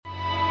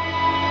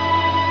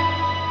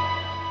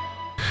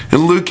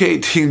In Luke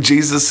 18,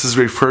 Jesus is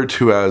referred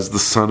to as the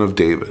Son of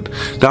David.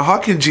 Now, how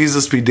can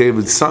Jesus be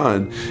David's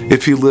son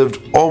if he lived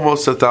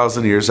almost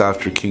 1,000 years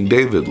after King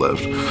David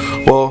lived?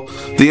 Well,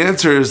 the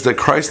answer is that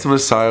Christ the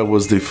Messiah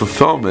was the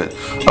fulfillment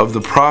of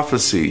the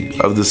prophecy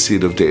of the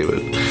seed of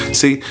David.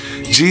 See,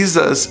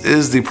 Jesus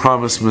is the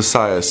promised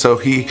Messiah, so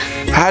he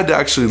had to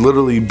actually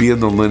literally be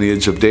in the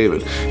lineage of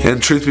David. And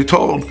truth be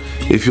told,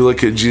 if you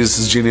look at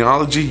Jesus'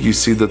 genealogy, you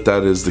see that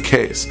that is the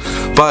case.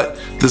 But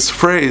this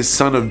phrase,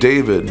 Son of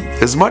David,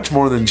 is much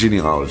more than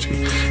genealogy.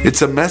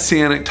 It's a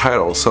messianic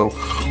title. So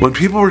when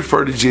people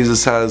refer to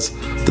Jesus as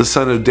the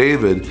Son of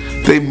David,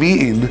 they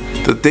mean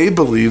that they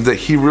believe that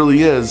he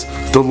really is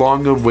the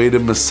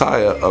long-awaited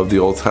Messiah of the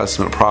Old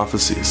Testament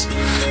prophecies.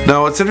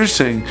 Now, what's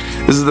interesting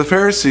is that the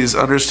Pharisees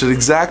understood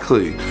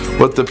exactly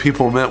what the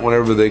people meant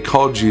whenever they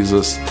called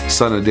Jesus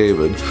Son of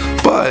David.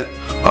 But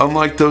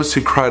unlike those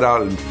who cried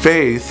out in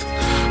faith,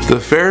 the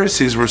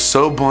Pharisees were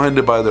so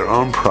blinded by their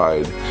own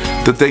pride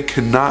that they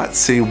could not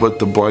see what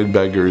the blind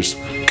beggars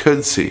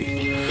could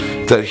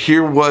see. That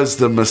here was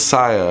the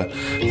Messiah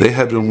they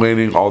had been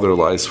waiting all their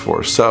lives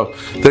for. So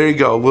there you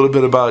go, a little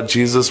bit about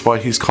Jesus, why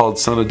he's called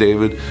Son of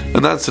David,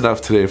 and that's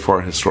enough today for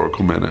our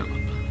Historical Minute.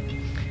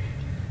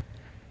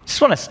 I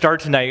just want to start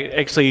tonight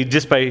actually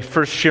just by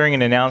first sharing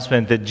an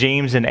announcement that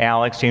James and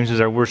Alex, James is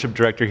our worship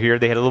director here,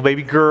 they had a little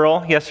baby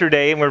girl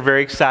yesterday, and we're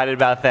very excited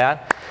about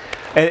that.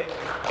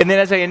 And then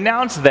as I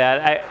announced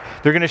that,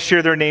 they're going to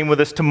share their name with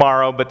us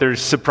tomorrow, but they're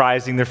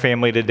surprising their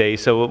family today,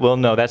 so we'll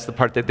know that's the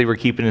part that they were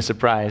keeping a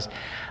surprise.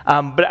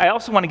 But I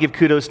also want to give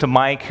kudos to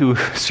Mike, who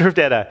served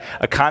at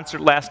a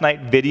concert last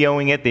night,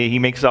 videoing it. He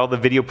makes all the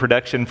video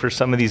production for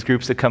some of these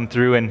groups that come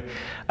through, and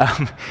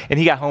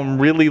he got home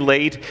really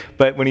late,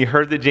 but when he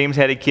heard that James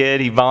had a kid,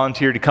 he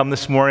volunteered to come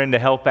this morning to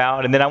help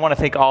out. And then I want to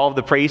thank all of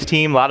the praise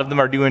team. A lot of them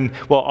are doing,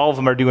 well, all of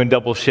them are doing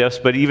double shifts,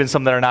 but even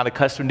some that are not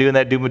accustomed to doing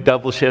that, do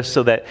double shifts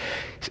so that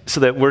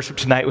worship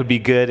tonight would be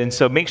good. And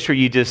so make sure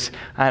you just,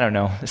 I don't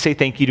know, say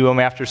thank you to them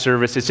after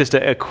service. It's just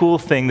a cool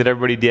thing that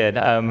everybody did.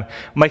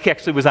 Mike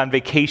actually was on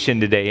vacation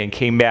today and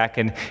came back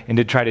and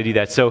to try to do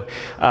that. So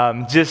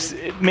just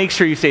make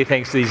sure you say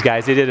thanks to these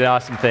guys. They did an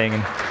awesome thing,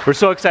 and we're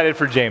so excited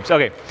for James.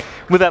 Okay,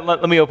 with that,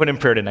 let me open in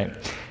prayer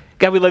tonight.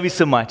 God, we love you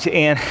so much,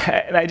 and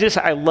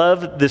I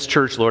love this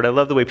church, Lord. I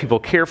love the way people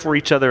care for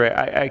each other.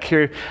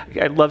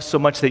 I love so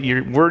much that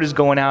your word is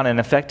going out and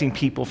affecting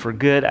people for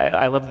good.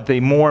 I love that they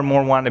more and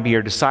more want to be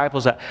your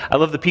disciples. I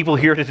love the people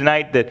here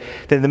tonight that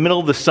in the middle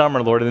of the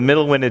summer, Lord, in the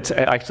middle when it's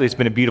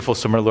been a beautiful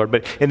summer, Lord,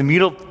 but in the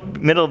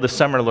middle of the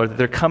summer, Lord, that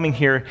they're coming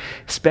here,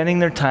 spending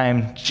their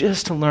time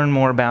just to learn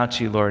more about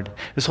you, Lord.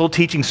 This whole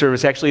teaching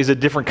service actually is a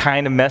different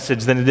kind of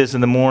message than it is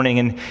in the morning,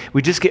 and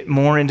we just get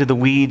more into the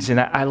weeds, and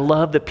I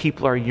love that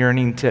people are yearning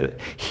to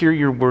hear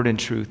your word in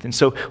truth. And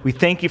so we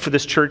thank you for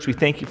this church, we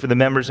thank you for the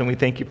members, and we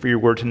thank you for your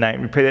word tonight.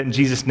 And we pray that in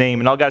Jesus' name.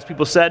 And all God's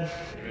people said?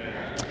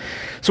 Amen.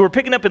 So we're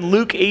picking up in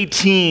Luke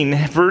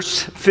 18,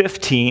 verse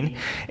 15,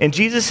 and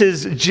Jesus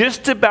is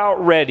just about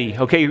ready,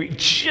 okay?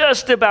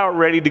 Just about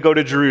ready to go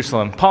to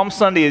Jerusalem. Palm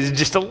Sunday is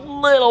just a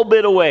little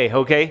bit away,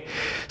 okay?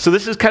 So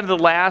this is kind of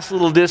the last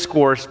little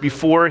discourse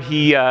before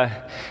he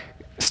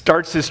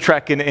starts his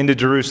trek into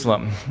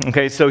Jerusalem.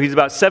 Okay, so he's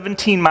about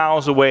 17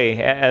 miles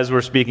away as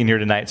we're speaking here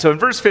tonight. So in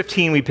verse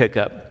 15 we pick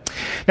up.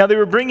 Now they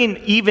were bringing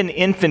even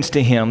infants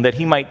to him that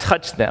he might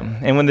touch them.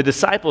 And when the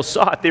disciples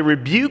saw it, they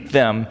rebuked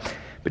them.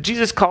 But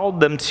Jesus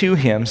called them to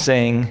him,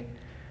 saying,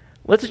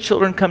 "Let the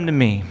children come to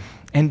me,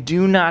 and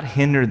do not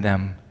hinder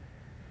them,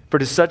 for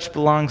to such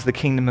belongs the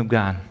kingdom of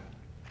God.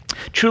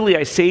 Truly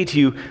I say to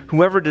you,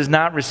 whoever does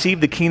not receive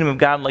the kingdom of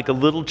God like a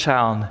little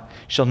child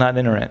shall not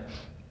enter it."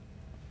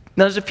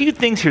 Now, there's a few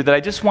things here that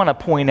I just want to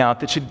point out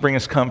that should bring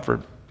us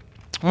comfort.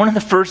 One of the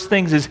first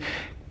things is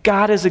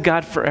God is a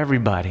God for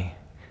everybody,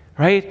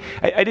 right?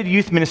 I did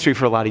youth ministry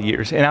for a lot of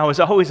years, and I was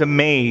always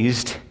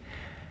amazed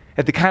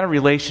at the kind of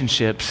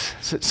relationships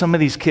that some of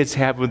these kids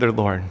have with their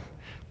Lord,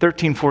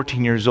 13,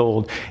 14 years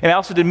old. And I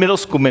also did middle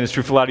school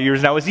ministry for a lot of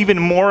years, and I was even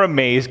more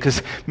amazed,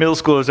 because middle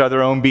schoolers are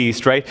their own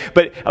beast, right?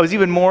 But I was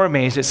even more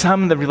amazed at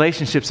some of the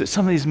relationships that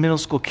some of these middle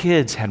school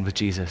kids had with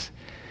Jesus.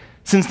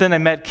 Since then, I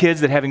met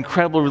kids that have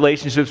incredible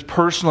relationships,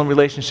 personal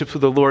relationships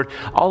with the Lord,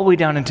 all the way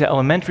down into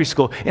elementary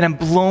school, and I'm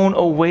blown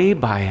away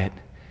by it.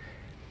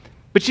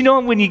 But you know,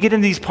 when you get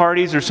in these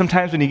parties, or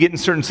sometimes when you get in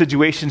certain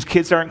situations,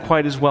 kids aren't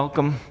quite as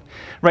welcome,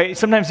 right?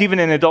 Sometimes even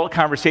in adult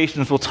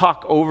conversations, we'll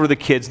talk over the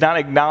kids, not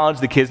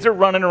acknowledge the kids. They're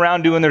running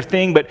around doing their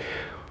thing, but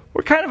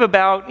we're kind of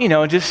about,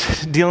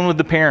 just dealing with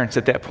the parents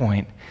at that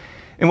point.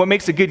 And what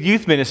makes a good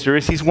youth minister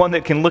is he's one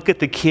that can look at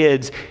the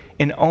kids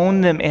and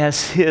own them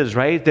as his,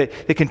 right?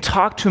 That they can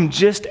talk to him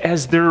just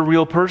as they're a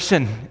real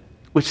person,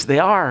 which they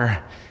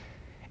are,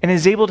 and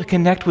is able to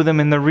connect with them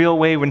in the real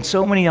way when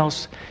so many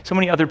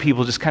other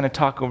people just kind of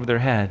talk over their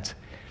heads.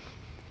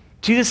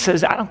 Jesus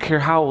says, I don't care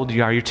how old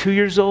you are. You're 2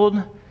 years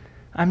old,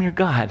 I'm your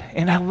God,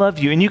 and I love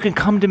you, and you can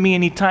come to me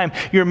anytime.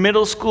 You're a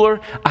middle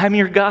schooler, I'm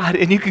your God,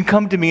 and you can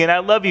come to me, and I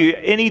love you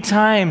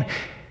anytime.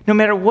 No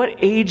matter what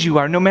age you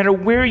are, no matter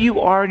where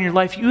you are in your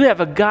life, you have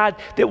a God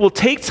that will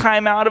take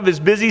time out of his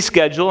busy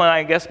schedule, and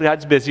I guess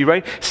God's busy,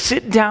 right?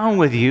 Sit down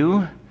with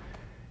you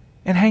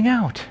and hang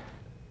out.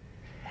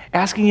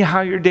 Asking you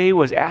how your day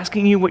was,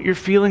 asking you what your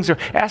feelings are,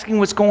 asking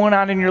what's going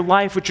on in your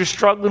life, what you're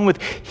struggling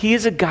with. He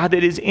is a God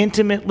that is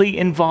intimately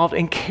involved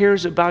and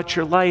cares about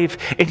your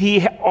life, and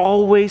he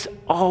always,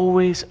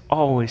 always,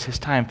 always has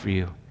time for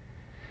you.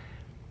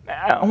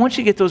 I want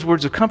you to get those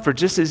words of comfort,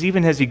 just as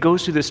even as he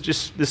goes through this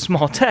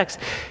small text.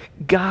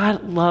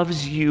 God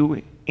loves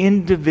you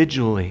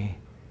individually.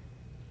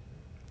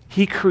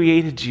 He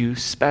created you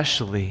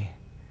specially,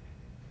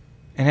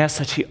 and as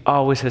such, he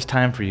always has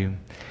time for you.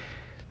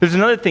 There's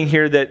another thing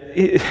here that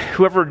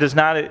whoever does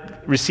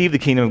not receive the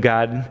kingdom of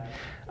God,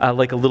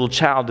 like a little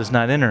child, does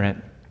not enter it.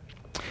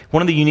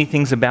 One of the unique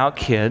things about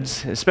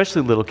kids,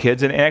 especially little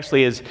kids, and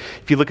actually if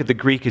you look at the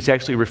Greek, it's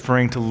actually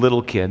referring to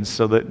little kids,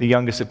 so the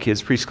youngest of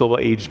kids, preschool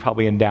age,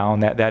 probably and down,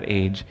 that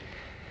age.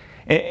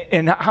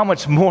 And how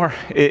much more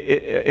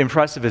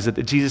impressive is it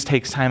that Jesus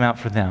takes time out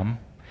for them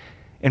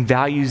and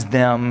values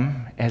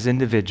them as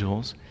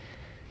individuals.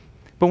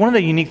 But one of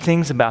the unique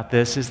things about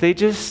this is they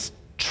just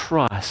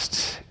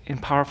trust in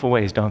powerful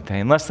ways, don't they?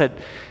 Unless that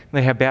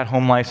they have bad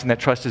home lives and that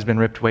trust has been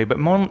ripped away, but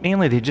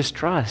mainly they just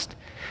trust.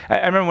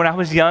 I remember when I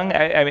was young,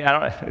 I mean, I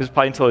don't know, it was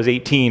probably until I was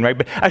 18, right?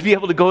 But I'd be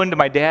able to go into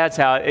my dad's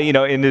house,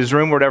 in his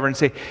room or whatever and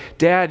say,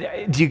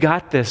 Dad, do you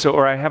got this?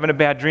 Or I'm having a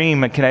bad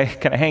dream. Can I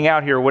hang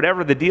out here? Or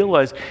whatever the deal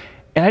was.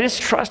 And I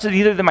just trusted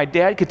either that my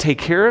dad could take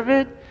care of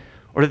it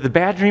or that the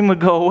bad dream would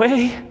go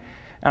away.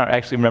 I don't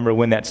actually remember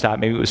when that stopped.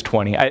 Maybe it was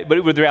 20.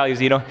 But the reality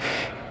is,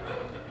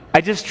 I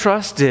just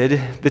trusted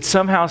that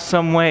somehow,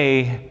 some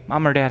way,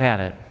 mom or dad had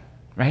it,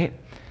 right?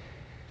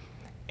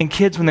 And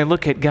kids, when they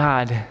look at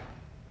God,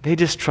 they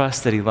just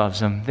trust that he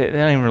loves them. They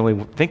don't even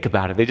really think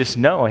about it. They just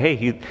know,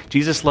 hey,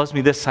 Jesus loves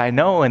me, this I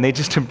know, and they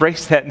just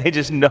embrace that, and they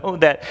just know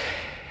that.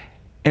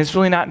 And it's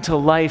really not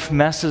until life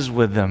messes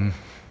with them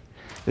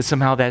that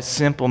somehow that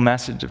simple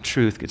message of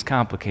truth gets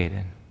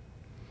complicated.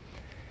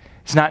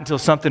 It's not until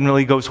something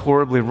really goes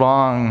horribly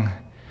wrong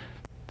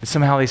that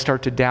somehow they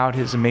start to doubt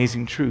his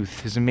amazing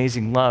truth, his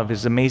amazing love,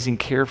 his amazing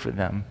care for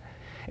them.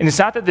 And it's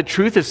not that the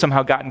truth has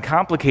somehow gotten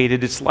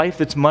complicated, it's life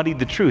that's muddied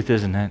the truth,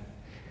 isn't it?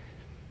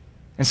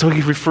 And so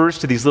he refers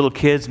to these little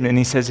kids and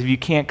he says, if you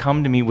can't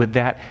come to me with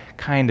that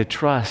kind of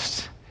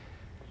trust,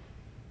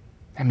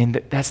 I mean,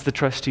 that's the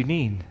trust you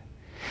need.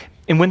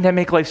 And wouldn't that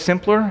make life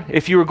simpler?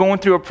 If you were going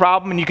through a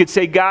problem and you could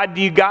say, God,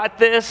 do you got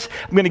this?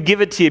 I'm going to give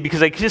it to you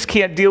because I just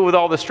can't deal with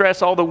all the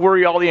stress, all the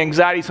worry, all the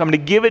anxiety. So I'm going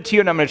to give it to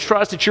you and I'm going to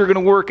trust that you're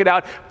going to work it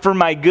out for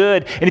my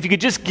good. And if you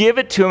could just give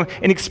it to him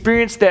and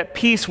experience that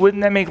peace,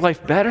 wouldn't that make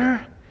life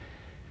better?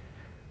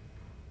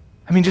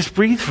 I mean, just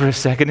breathe for a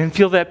second and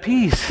feel that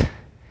peace.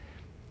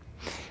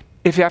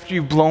 If after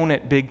you've blown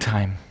it big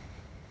time,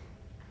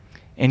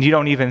 and you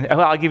don't even,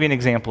 well, I'll give you an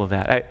example of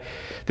that.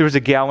 There was a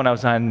gal when I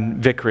was on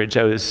vicarage.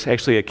 I was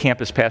actually a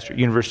campus pastor at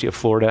University of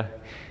Florida,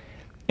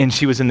 and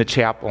she was in the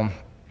chapel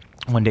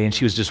one day, and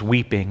she was just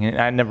weeping.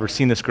 And I'd never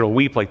seen this girl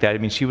weep like that. I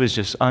mean, she was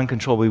just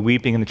uncontrollably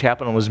weeping in the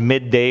chapel, and it was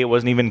midday. It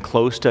wasn't even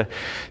close to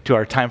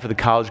our time for the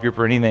college group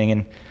or anything.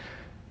 And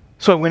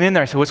so I went in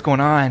there. I said, what's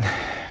going on?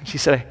 And she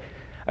said,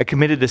 I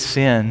committed a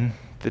sin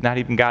that not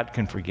even God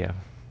can forgive.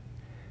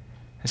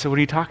 I said, what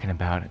are you talking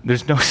about?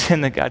 There's no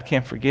sin that God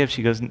can't forgive.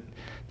 She goes,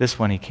 this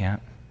one he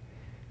can't.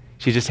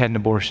 She just had an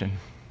abortion.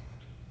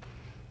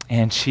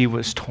 And she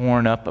was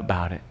torn up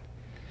about it.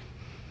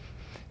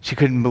 She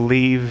couldn't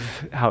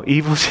believe how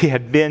evil she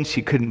had been.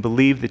 She couldn't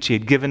believe that she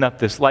had given up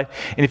this life.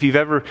 And if you've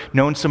ever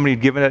known somebody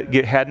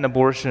who'd had an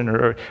abortion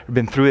or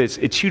been through it,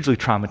 it's hugely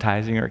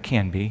traumatizing, or it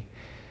can be.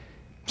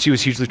 She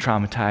was hugely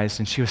traumatized,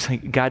 and she was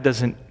saying, God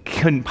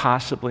couldn't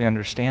possibly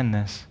understand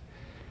this.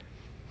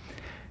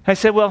 I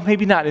said, well,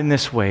 maybe not in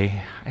this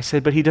way. I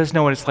said, but he does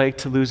know what it's like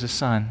to lose a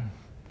son,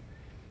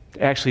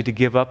 actually to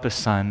give up a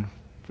son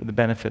for the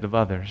benefit of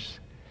others.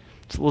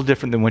 It's a little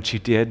different than what you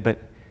did, but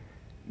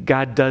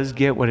God does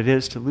get what it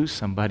is to lose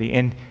somebody.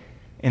 And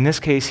in this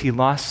case, he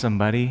lost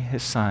somebody,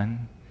 his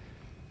son,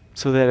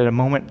 so that at a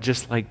moment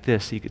just like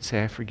this, he could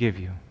say, I forgive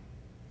you.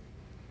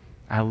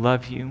 I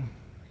love you,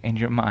 and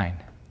you're mine.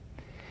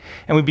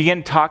 And we began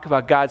to talk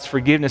about God's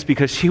forgiveness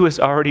because she was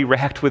already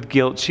racked with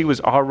guilt. She was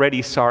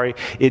already sorry.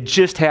 It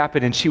just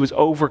happened, and she was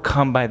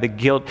overcome by the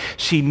guilt.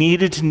 She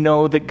needed to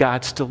know that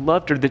God still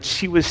loved her, that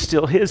she was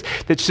still his,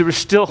 that there was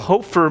still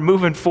hope for her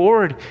moving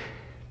forward.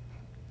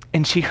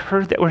 And she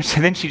heard that word,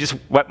 and then she just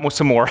wept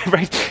some more,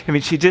 right? I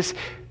mean,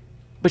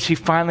 but she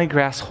finally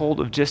grasped hold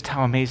of just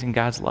how amazing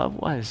God's love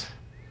was.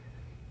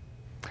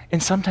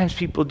 And sometimes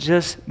people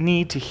just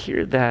need to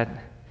hear that.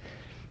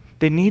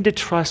 They need to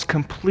trust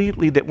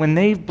completely that when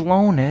they've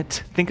blown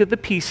it, think of the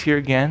peace here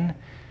again,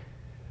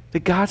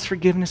 that God's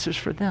forgiveness is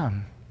for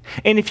them.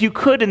 And if you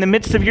could, in the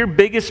midst of your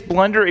biggest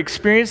blunder,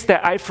 experience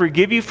that I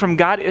forgive you from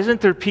God,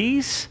 isn't there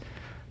peace?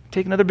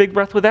 Take another big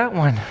breath with that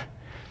one.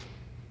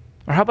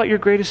 Or how about your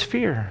greatest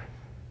fear?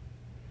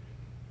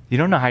 You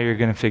don't know how you're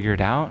going to figure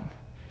it out.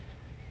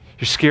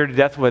 You're scared to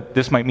death what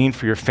this might mean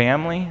for your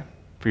family,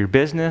 for your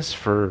business,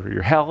 for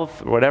your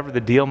health, or whatever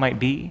the deal might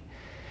be.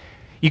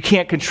 You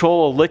can't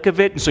control a lick of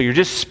it, and so you're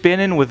just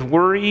spinning with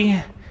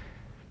worry.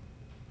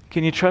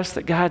 Can you trust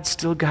that God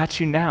still got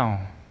you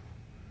now?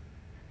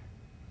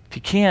 If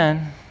you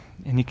can,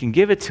 and you can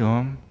give it to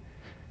him,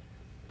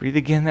 breathe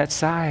again that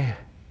sigh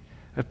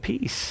of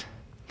peace.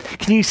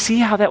 Can you see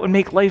how that would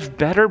make life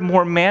better,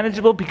 more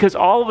manageable? Because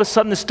all of a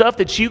sudden the stuff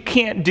that you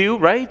can't do,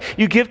 right,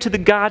 you give to the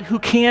God who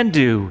can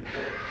do.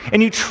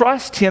 And you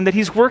trust him that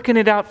he's working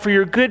it out for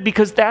your good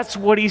because that's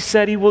what he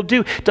said he will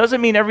do.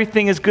 Doesn't mean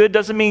everything is good,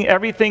 doesn't mean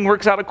everything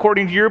works out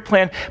according to your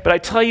plan, but I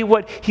tell you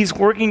what, he's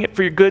working it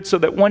for your good so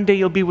that one day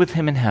you'll be with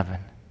him in heaven.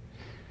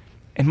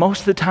 And most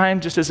of the time,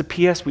 just as a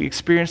PS, we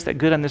experience that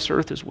good on this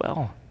earth as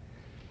well.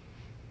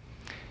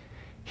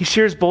 He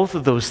shares both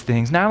of those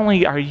things. Not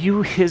only are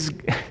you is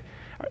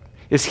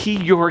he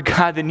your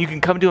God, then you can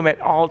come to him at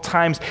all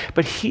times,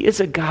 but he is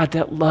a God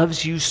that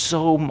loves you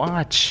so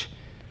much.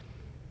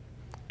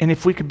 And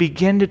if we could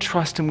begin to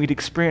trust him, we'd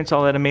experience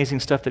all that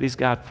amazing stuff that he's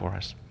got for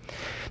us.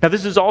 Now,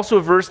 this is also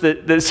a verse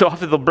that so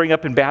often they'll bring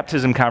up in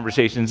baptism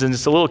conversations, and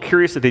it's a little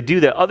curious that they do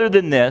that. Other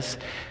than this,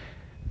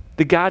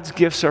 the God's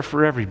gifts are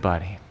for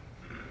everybody,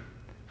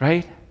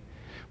 right?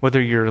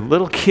 Whether you're a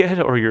little kid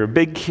or you're a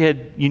big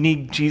kid, you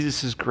need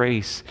Jesus'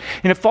 grace.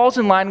 And it falls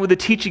in line with the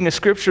teaching of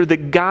Scripture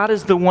that God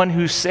is the one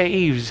who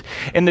saves.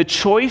 And the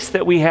choice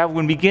that we have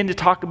when we begin to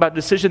talk about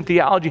decision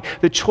theology,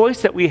 the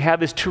choice that we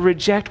have is to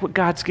reject what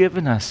God's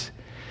given us.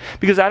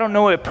 Because I don't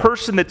know a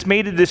person that's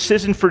made a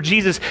decision for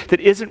Jesus that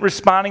isn't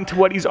responding to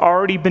what he's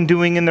already been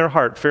doing in their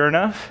heart. Fair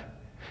enough?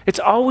 It's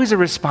always a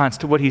response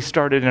to what he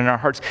started in our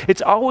hearts.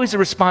 It's always a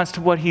response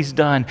to what he's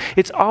done.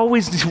 It's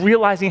always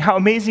realizing how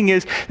amazing he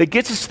is that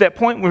gets us to that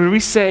point where we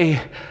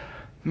say,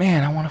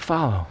 man, I want to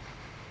follow.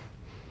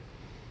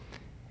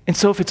 And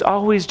so if it's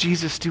always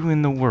Jesus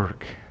doing the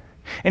work,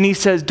 and he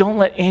says, don't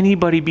let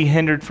anybody be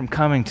hindered from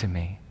coming to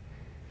me,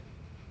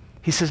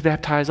 he says,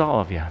 baptize all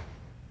of you.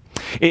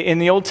 In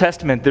the Old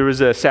Testament, there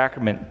was a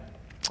sacrament,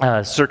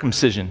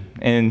 circumcision.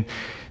 In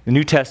the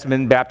New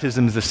Testament,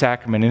 baptism is the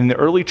sacrament. And in the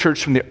early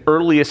church, from the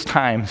earliest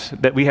times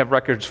that we have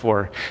records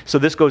for, so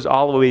this goes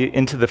all the way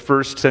into the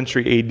 1st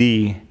century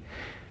AD,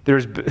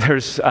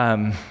 there's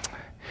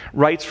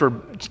rites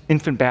for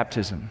infant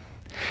baptism.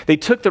 They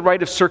took the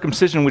rite of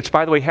circumcision, which,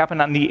 by the way,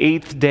 happened on the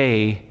 8th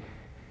day.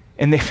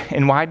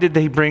 And why did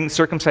they bring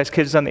circumcised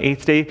kids on the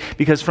 8th day?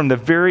 Because from the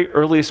very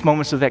earliest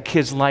moments of that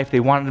kid's life,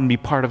 they wanted them to be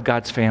part of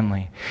God's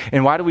family.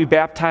 And why do we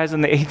baptize on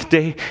the 8th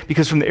day?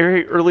 Because from the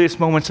very earliest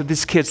moments of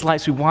this kid's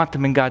life, we want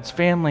them in God's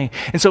family.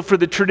 And so for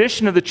the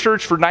tradition of the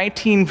church, for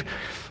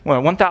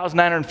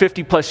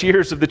 1,950 plus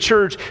years of the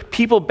church,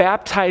 people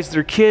baptized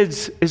their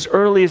kids as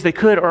early as they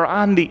could, or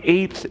on the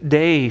 8th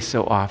day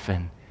so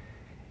often.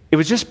 It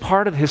was just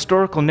part of the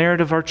historical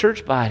narrative of our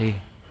church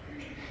body.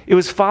 It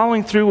was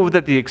following through with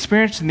the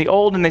experience in the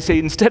old, and they say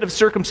instead of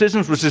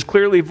circumcision, which is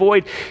clearly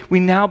void,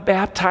 we now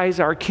baptize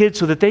our kids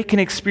so that they can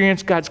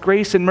experience God's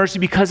grace and mercy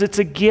because it's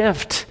a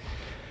gift.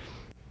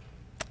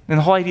 And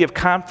the whole idea of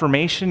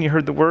confirmation, you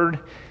heard the word,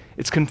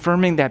 it's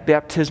confirming that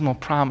baptismal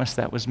promise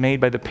that was made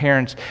by the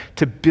parents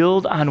to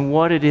build on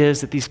what it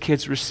is that these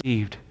kids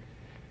received.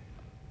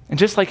 And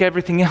just like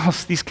everything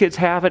else, these kids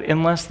have it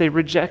unless they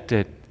reject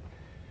it.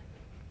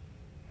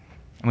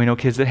 And we know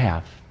kids that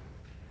have.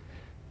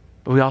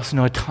 But we also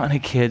know a ton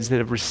of kids that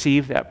have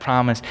received that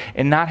promise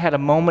and not had a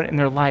moment in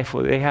their life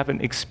where they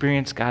haven't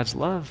experienced God's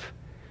love.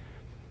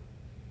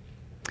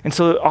 And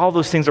so all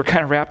those things are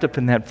kind of wrapped up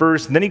in that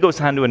verse. And then he goes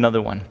on to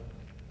another one.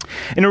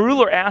 And a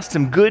ruler asked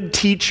him, good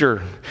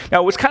teacher.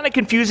 Now, what's kind of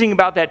confusing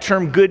about that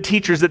term, good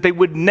teacher, is that they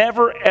would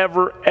never,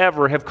 ever,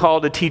 ever have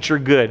called a teacher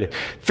good.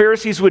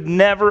 Pharisees would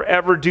never,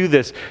 ever do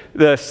this.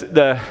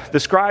 The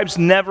scribes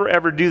never,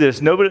 ever do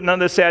this. None of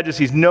the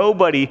Sadducees,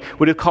 nobody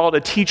would have called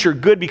a teacher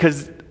good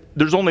because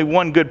there's only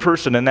one good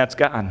person, and that's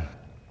God.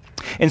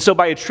 And so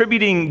by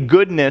attributing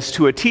goodness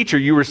to a teacher,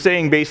 you were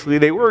saying basically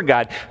they were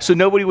God. So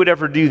nobody would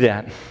ever do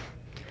that.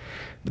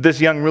 But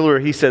this young ruler,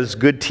 he says,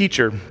 good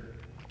teacher,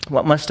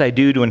 what must I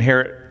do to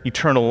inherit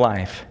eternal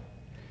life?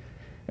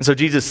 And so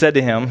Jesus said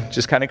to him,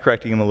 just kind of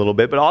correcting him a little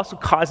bit, but also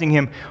causing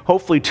him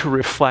hopefully to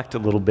reflect a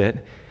little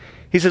bit.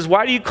 He says,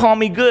 why do you call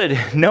me good?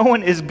 No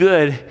one is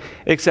good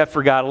except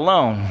for God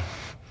alone.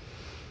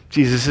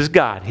 Jesus is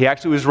God. He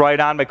actually was right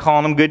on by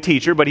calling him good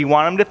teacher, but he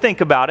wanted him to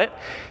think about it.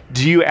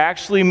 Do you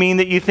actually mean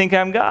that you think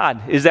I'm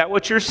God? Is that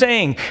what you're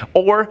saying?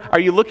 Or are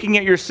you looking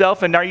at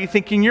yourself and are you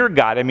thinking you're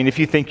God? I mean, if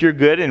you think you're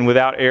good and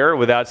without error,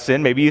 without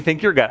sin, maybe you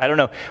think you're God. I don't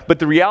know. But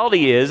the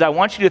reality is, I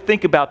want you to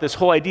think about this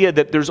whole idea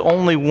that there's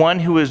only one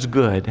who is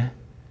good.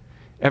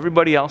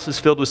 Everybody else is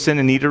filled with sin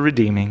and need of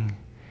redeeming.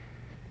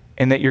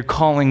 And that you're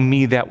calling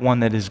me that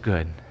one that is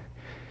good.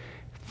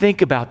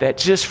 Think about that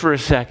just for a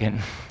second.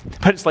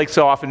 But it's like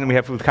so often we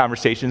have with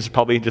conversations,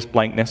 probably just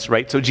blankness,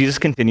 right? So Jesus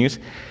continues.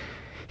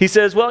 He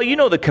says, well, you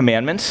know the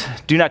commandments.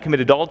 Do not commit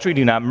adultery,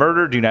 do not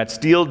murder, do not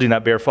steal, do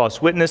not bear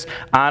false witness,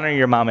 honor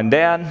your mom and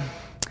dad.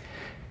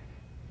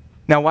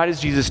 Now, why does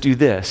Jesus do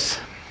this?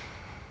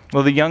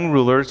 Well, the young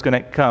ruler is going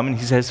to come and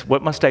he says,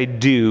 what must I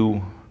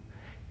do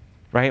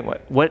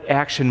right? What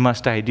action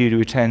must I do to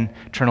attend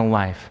eternal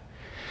life?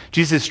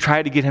 Jesus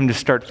tried to get him to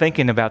start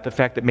thinking about the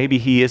fact that maybe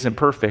he isn't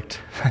perfect,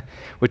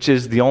 which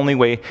is the only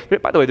way.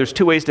 By the way, there's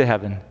two ways to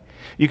heaven.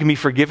 You can be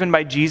forgiven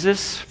by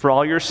Jesus for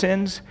all your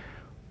sins,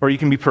 or you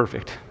can be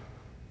perfect.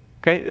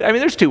 Okay? I mean,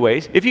 there's two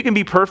ways. If you can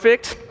be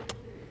perfect,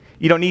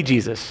 you don't need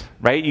Jesus,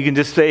 right? You can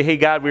just say, hey,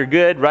 God, we're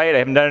good, right? I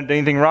haven't done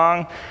anything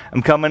wrong.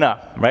 I'm coming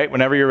up, right?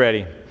 Whenever you're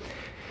ready.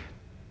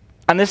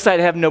 On this side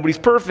of heaven, nobody's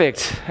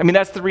perfect. I mean,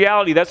 that's the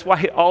reality. That's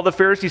why all the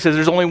Pharisees says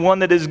there's only one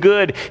that is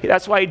good.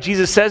 That's why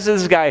Jesus says to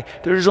this guy,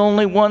 there's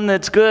only one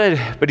that's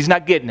good, but he's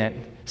not getting it.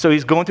 So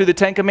he's going through the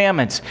Ten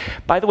Commandments.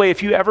 By the way,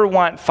 if you ever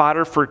want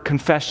fodder for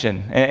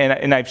confession,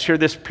 and I've shared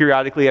this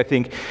periodically, I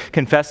think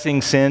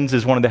confessing sins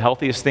is one of the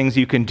healthiest things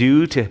you can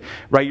do to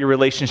right your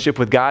relationship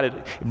with God. It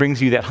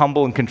brings you that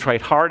humble and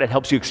contrite heart. It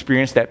helps you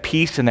experience that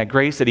peace and that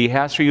grace that he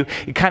has for you.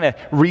 It kind of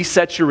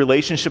resets your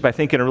relationship, I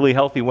think, in a really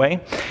healthy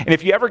way. And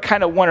if you ever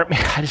kind of wonder,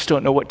 man, I just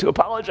don't know what to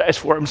apologize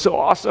for. I'm so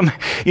awesome.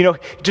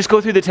 Just go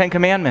through the Ten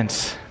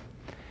Commandments.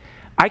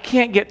 I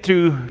can't get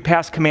through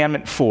past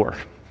Commandment 4.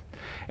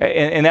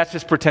 And that's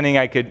just pretending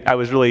I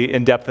was really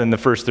in depth in the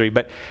first 3.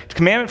 But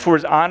commandment 4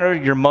 is honor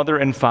your mother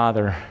and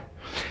father.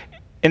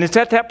 And it's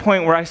at that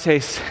point where I say,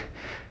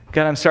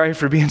 God, I'm sorry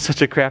for being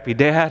such a crappy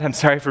dad. I'm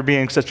sorry for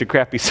being such a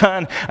crappy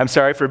son. I'm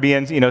sorry for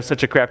being,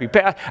 such a crappy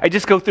past. I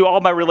just go through all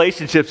my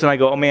relationships and I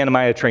go, oh man, am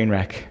I a train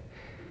wreck?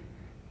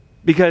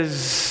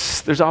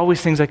 Because there's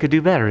always things I could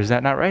do better. Is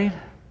that not right?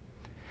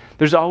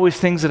 There's always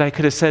things that I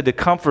could have said to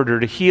comfort or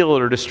to heal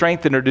or to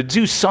strengthen or to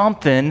do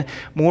something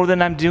more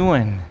than I'm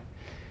doing.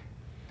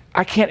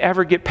 I can't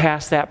ever get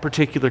past that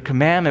particular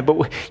commandment,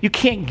 but you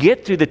can't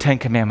get through the 10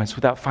 Commandments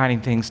without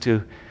finding things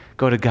to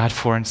go to God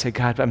for and say,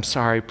 God, I'm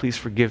sorry, please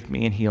forgive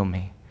me and heal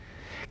me.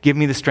 Give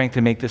me the strength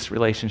to make this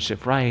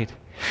relationship right.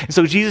 And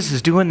so Jesus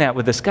is doing that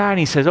with this guy, and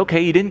he says,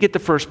 okay, you didn't get the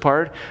first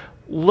part.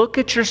 Look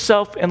at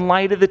yourself in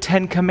light of the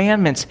 10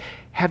 Commandments.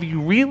 Have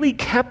you really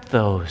kept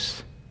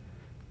those?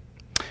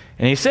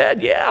 And he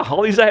said, yeah,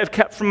 all these I have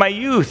kept from my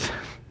youth.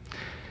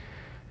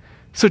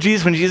 So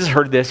when Jesus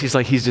heard this,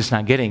 he's just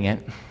not getting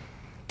it.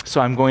 So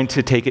I'm going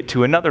to take it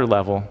to another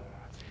level.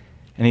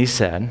 And he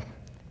said,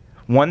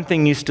 one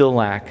thing you still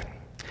lack.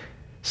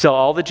 Sell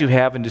all that you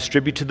have and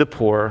distribute to the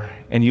poor,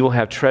 and you will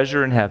have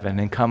treasure in heaven,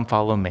 and come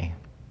follow me.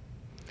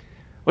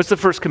 What's the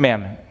first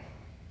commandment?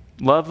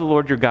 Love the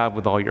Lord your God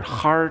with all your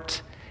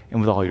heart,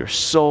 and with all your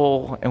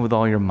soul, and with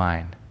all your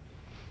mind.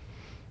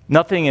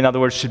 Nothing, in other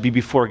words, should be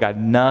before God.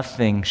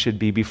 Nothing should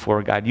be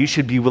before God. You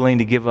should be willing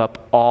to give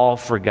up all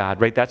for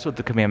God, right? That's what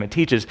the commandment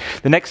teaches.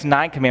 The next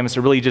 9 commandments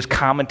are really just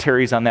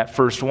commentaries on that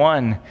first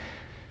one.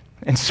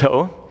 And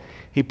so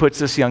he puts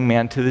this young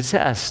man to the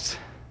test.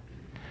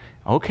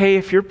 Okay,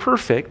 if you're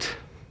perfect,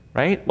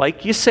 right,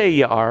 like you say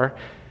you are,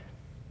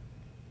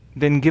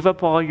 then give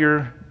up all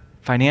your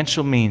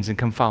financial means and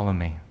come follow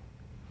me.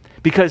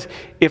 Because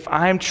if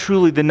I'm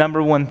truly the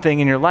number one thing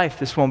in your life,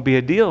 this won't be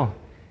a deal.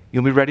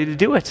 You'll be ready to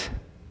do it.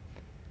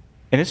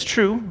 And it's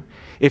true.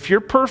 If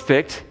you're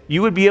perfect,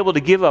 you would be able to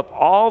give up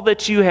all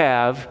that you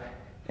have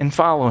and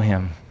follow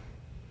him.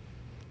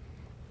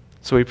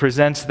 So he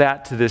presents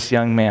that to this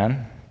young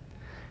man.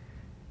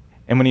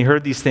 And when he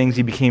heard these things,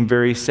 he became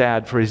very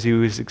sad, for he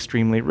was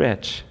extremely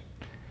rich.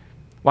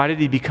 Why did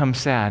he become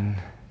sad?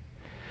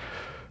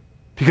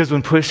 Because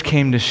when push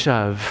came to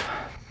shove,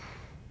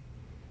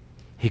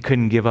 he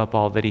couldn't give up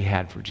all that he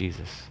had for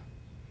Jesus.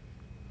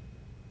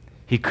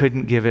 He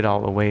couldn't give it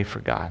all away for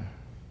God.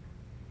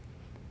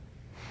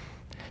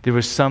 There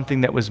was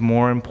something that was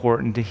more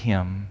important to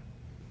him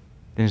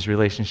than his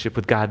relationship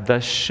with God,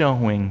 thus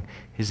showing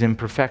his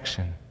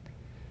imperfection.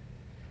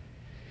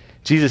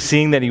 Jesus,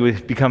 seeing that he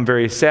would become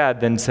very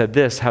sad, then said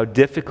this, how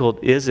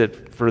difficult is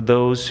it for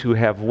those who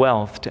have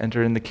wealth to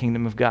enter in the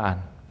kingdom of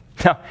God?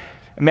 Now,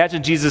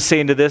 imagine Jesus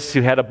saying to this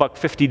who had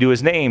 $1.50 to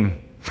his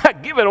name,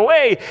 give it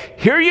away.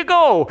 Here you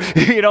go.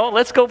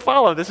 Let's go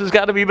follow. This has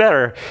got to be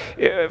better.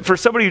 For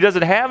somebody who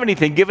doesn't have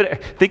anything,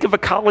 think of a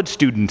college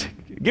student.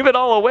 Give it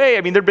all away.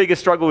 I mean, their biggest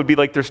struggle would be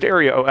like their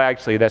stereo.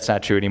 Actually, that's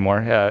not true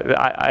anymore.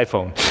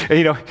 iPhone.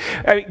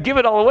 Give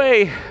it all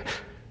away.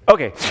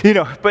 Okay.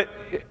 But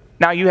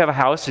now you have a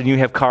house and you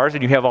have cars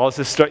and you have all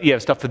this stuff. You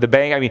have stuff to the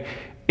bank. I mean,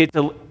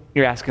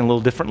 you're asking a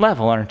little different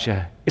level, aren't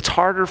you? It's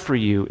harder for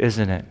you,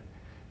 isn't it,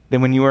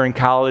 than when you were in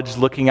college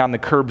looking on the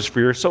curbs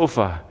for your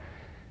sofa.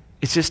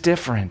 It's just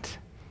different.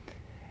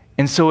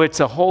 And so it's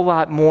a whole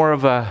lot more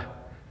of a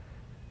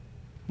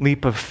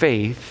leap of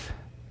faith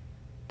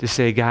to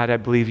say, God, I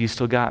believe you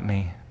still got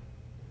me.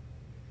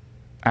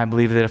 I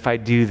believe that if I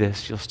do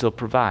this, you'll still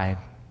provide,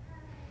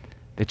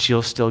 that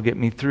you'll still get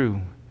me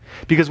through.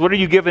 Because what are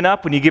you giving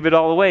up when you give it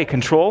all away?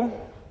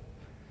 Control?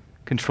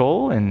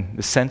 Control and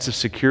the sense of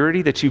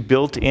security that you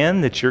built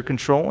in, that you're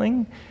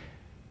controlling.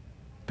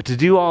 But to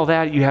do all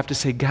that, you have to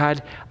say,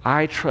 God,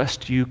 I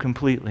trust you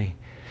completely.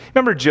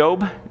 Remember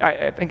Job?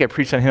 I think I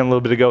preached on him a little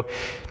bit ago.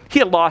 He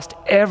had lost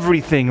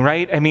everything,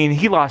 right? I mean,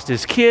 he lost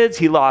his kids.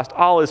 He lost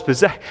all his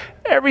possessions.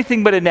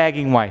 Everything but a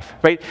nagging wife,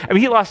 right? I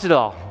mean, he lost it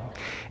all.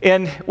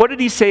 And what did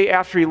he say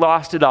after he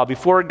lost it all?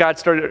 Before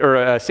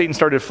Satan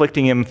started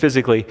afflicting him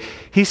physically,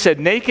 he said,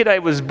 "Naked I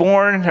was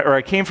born, or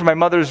I came from my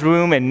mother's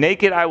womb, and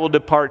naked I will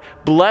depart.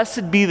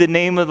 Blessed be the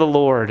name of the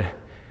Lord."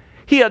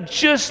 He had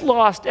just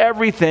lost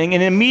everything,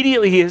 and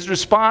immediately his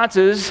response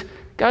is,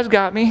 "God's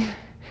got me.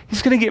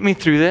 He's going to get me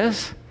through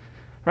this,"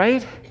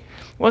 right?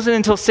 It wasn't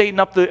until Satan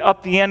upped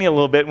the ante a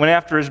little bit, went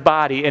after his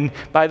body. And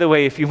by the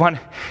way,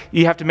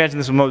 you have to imagine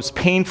this is the most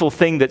painful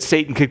thing that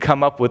Satan could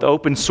come up with,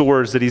 open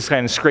sores that he's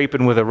kind of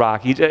scraping with a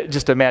rock.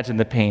 Just imagine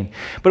the pain.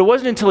 But it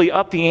wasn't until he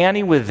upped the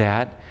ante with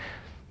that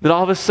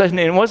all of a sudden,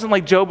 and it wasn't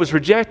like Job was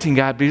rejecting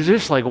God, but he was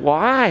just like,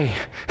 why?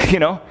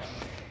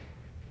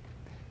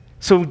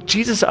 So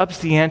Jesus ups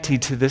the ante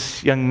to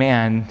this young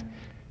man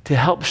to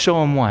help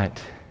show him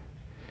what?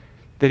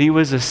 That he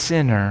was a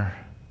sinner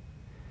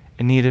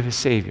in need of a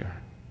Savior.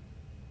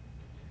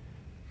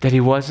 That he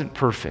wasn't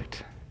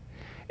perfect.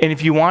 And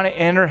if you want to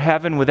enter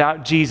heaven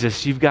without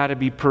Jesus, you've got to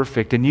be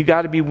perfect. And you've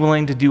got to be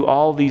willing to do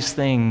all these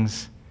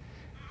things.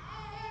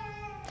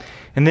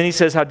 And then he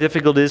says how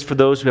difficult it is for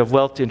those who have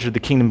wealth to enter the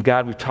kingdom of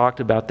God. We've talked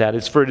about that.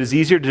 It is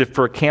easier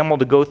for a camel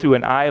to go through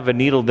an eye of a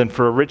needle than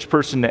for a rich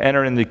person to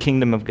enter in the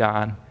kingdom of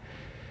God.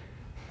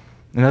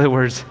 In other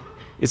words,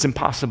 it's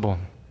impossible.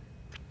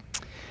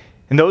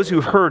 And those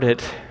who heard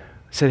it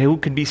said, who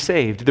could be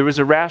saved? There was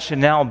a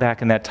rationale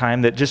back in that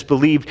time that just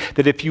believed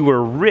that if you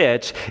were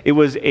rich, it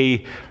was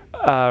a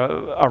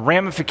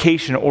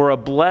ramification or a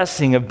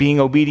blessing of being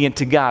obedient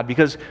to God.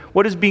 Because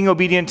what does being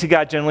obedient to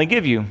God generally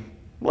give you?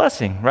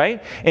 Blessing,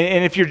 right?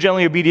 And if you're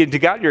generally obedient to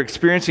God, you're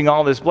experiencing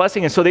all this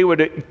blessing. And so they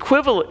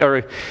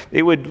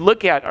would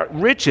look at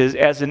riches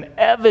as an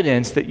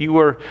evidence that you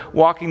were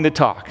walking the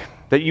talk,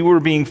 that you were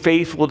being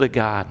faithful to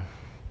God.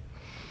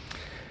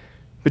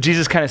 But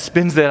Jesus kind of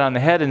spins that on the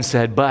head and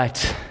said,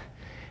 but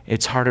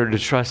it's harder to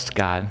trust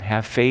God,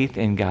 have faith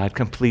in God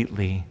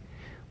completely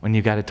when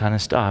you've got a ton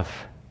of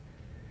stuff.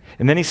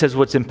 And then he says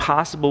what's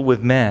impossible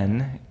with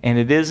men, and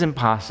it is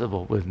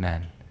impossible with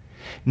men.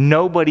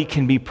 Nobody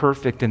can be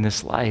perfect in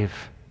this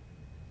life.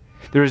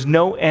 There is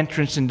no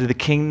entrance into the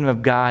kingdom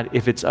of God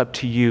if it's up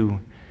to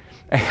you.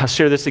 I'll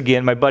share this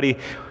again. My buddy,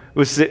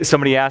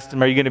 somebody asked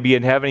him, are you going to be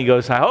in heaven? He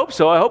goes, I hope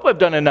so. I hope I've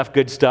done enough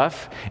good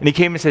stuff. And he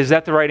came and said, is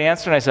that the right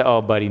answer? And I said,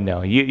 oh, buddy,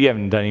 no. You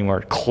haven't done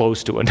anywhere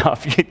close to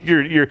enough.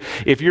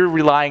 If you're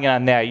relying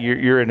on that,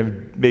 you're in a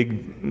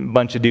big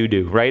bunch of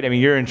doo-doo, right? I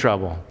mean, you're in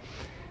trouble.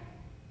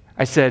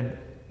 I said,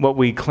 what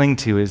we cling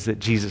to is that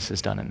Jesus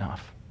has done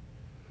enough.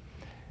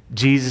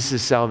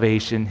 Jesus'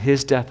 salvation,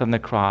 his death on the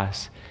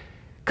cross,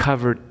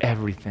 covered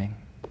everything.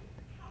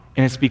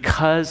 And it's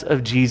because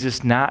of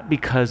Jesus, not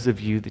because of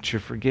you, that you're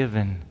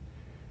forgiven.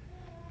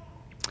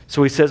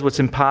 So he says what's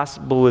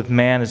impossible with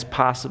man is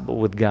possible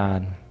with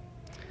God.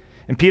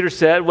 And Peter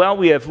said, well,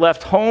 we have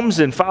left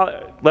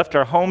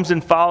our homes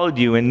and followed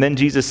you. And then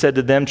Jesus said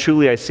to them,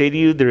 truly I say to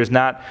you, there is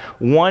not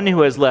one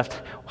who has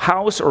left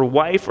house or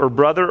wife or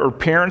brother or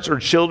parents or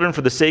children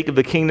for the sake of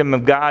the kingdom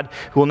of God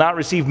who will not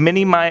receive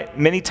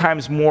many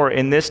times more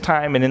in this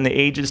time and in the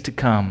ages to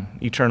come,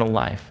 eternal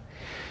life.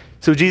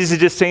 So Jesus is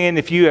just saying,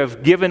 if you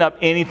have given up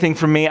anything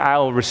from me, I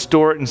will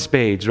restore it in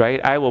spades, right?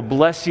 I will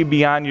bless you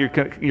beyond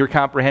your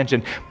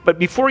comprehension. But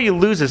before you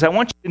lose this, I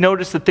want you to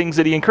notice the things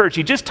that he encouraged.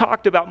 He just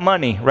talked about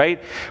money,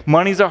 right?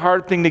 Money's a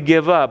hard thing to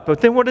give up.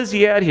 But then what does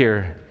he add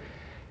here?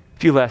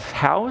 If you left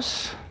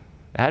house,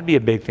 that'd be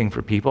a big thing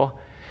for people.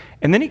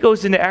 And then he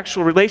goes into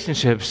actual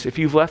relationships. If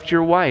you've left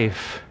your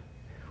wife,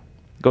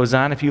 goes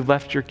on if you've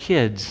left your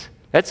kids.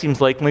 That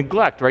seems like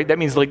neglect, right? That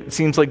means it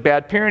seems like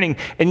bad parenting.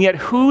 And yet,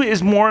 who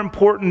is more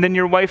important than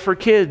your wife or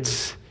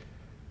kids?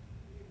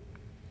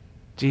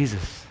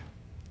 Jesus.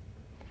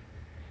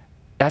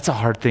 That's a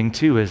hard thing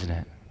too, isn't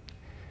it?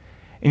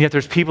 And yet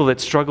there's people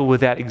that struggle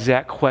with that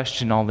exact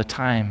question all the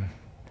time.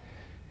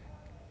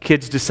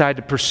 Kids decide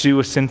to pursue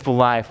a sinful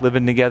life,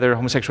 living together,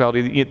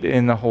 homosexuality,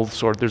 and the whole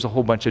sort. There's a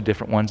whole bunch of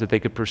different ones that they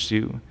could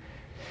pursue.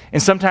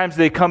 And sometimes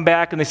they come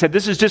back and they said,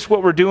 this is just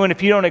what we're doing.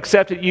 If you don't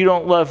accept it, you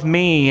don't love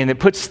me. And it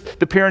puts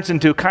the parents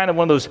into kind of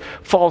one of those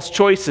false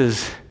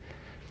choices.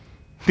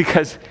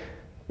 Because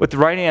what the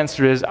right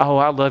answer is, oh,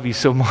 I love you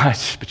so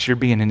much, but you're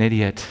being an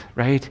idiot,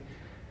 right?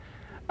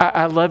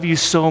 I love you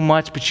so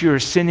much, but you are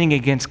sinning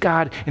against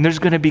God. And there's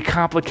going to be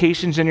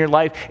complications in your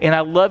life. And I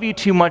love you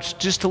too much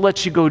just to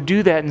let you go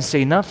do that and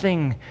say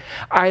nothing.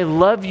 I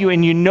love you,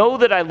 and you know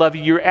that I love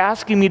you. You're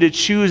asking me to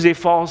choose a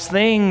false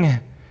thing.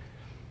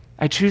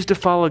 I choose to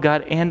follow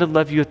God and to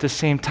love you at the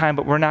same time,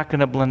 but we're not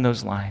going to blend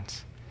those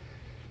lines.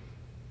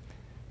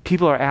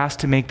 People are asked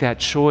to make that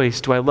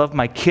choice. Do I love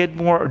my kid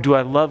more or do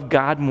I love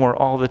God more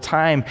all the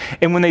time?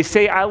 And when they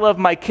say, I love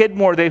my kid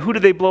more, who do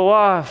they blow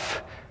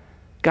off?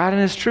 God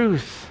and his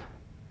truth.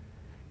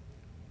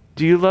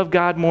 Do you love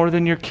God more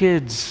than your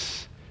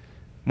kids?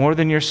 More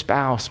than your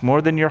spouse?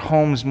 More than your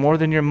homes? More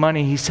than your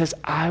money? He says,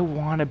 I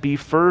want to be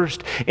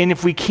first. And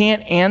if we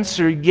can't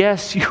answer,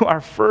 yes, you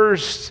are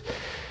first,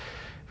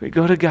 we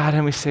go to God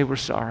and we say, we're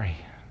sorry.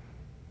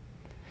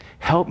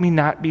 Help me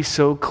not be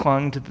so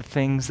clung to the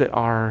things that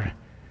are.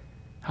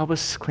 Help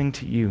us cling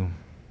to you.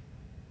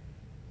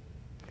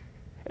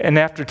 And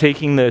after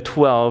taking the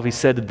 12, he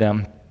said to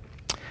them,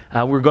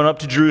 we're going up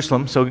to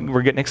Jerusalem, so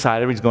we're getting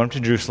excited. He's going up to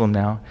Jerusalem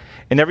now.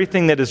 And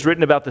everything that is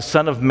written about the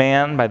Son of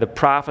Man by the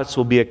prophets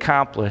will be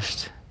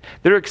accomplished.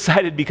 They're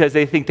excited because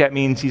they think that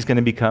means he's going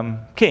to become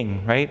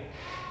king, right?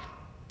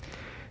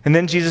 And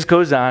then Jesus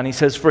goes on, he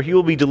says, for he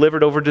will be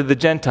delivered over to the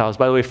Gentiles.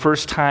 By the way,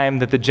 first time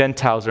that the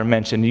Gentiles are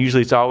mentioned.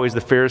 Usually it's always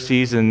the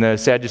Pharisees and the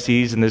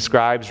Sadducees and the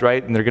scribes,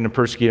 right? And they're going to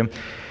persecute him.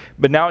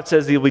 But now it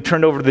says he'll be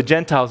turned over to the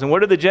Gentiles. And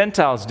what do the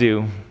Gentiles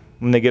do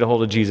when they get a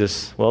hold of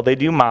Jesus? Well, they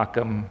do mock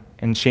him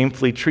and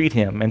shamefully treat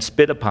him and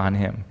spit upon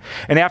him.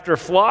 And after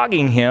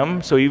flogging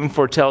him, so even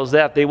foretells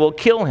that, they will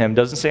kill him.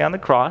 Doesn't say on the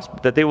cross,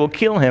 but that they will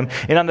kill him.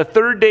 And on the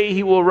third day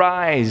he will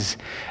rise.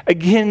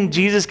 Again,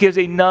 Jesus gives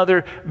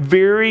another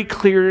very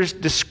clear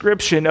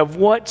description of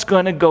what's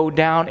going to go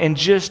down in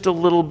just a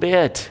little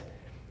bit.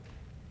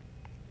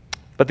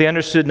 But they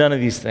understood none of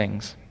these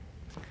things.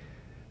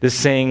 This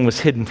saying was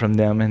hidden from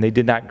them, and they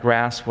did not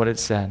grasp what he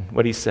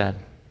said.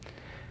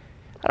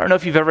 I don't know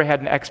if you've ever had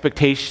an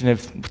expectation of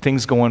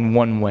things going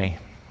one way.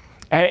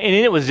 And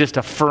it was just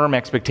a firm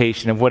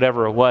expectation of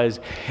whatever it was.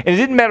 And it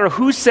didn't matter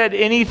who said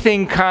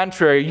anything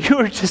contrary. You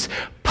were just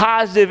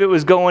positive it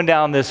was going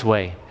down this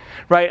way.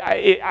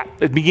 Right? At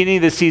the beginning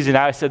of the season,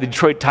 I said the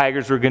Detroit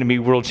Tigers were going to be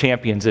world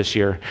champions this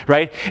year.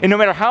 Right? And no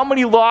matter how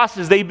many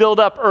losses they build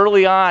up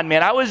early on,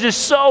 man, I was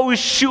just so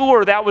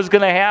sure that was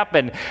going to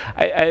happen.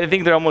 I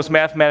think they're almost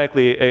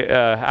mathematically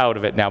out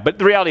of it now. But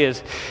the reality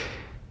is,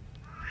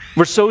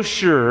 we're so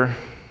sure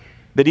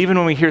that even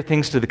when we hear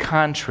things to the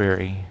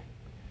contrary,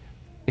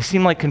 it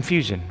seemed like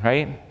confusion,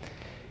 right?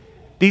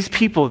 These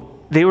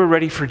people, they were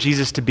ready for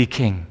Jesus to be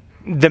king.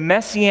 The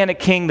Messianic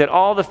king that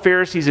all the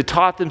Pharisees had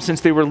taught them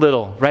since they were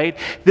little, right?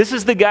 This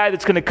is the guy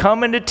that's going to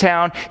come into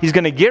town. He's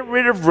going to get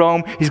rid of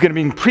Rome. He's going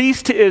to be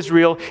priest to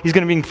Israel. He's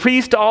going to be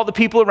priest to all the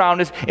people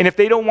around us. And if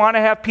they don't want to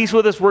have peace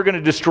with us, we're going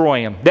to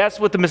destroy him. That's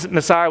what the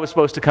Messiah was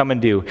supposed to come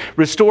and do.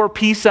 Restore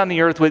peace on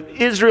the earth with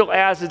Israel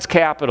as its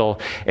capital.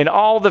 And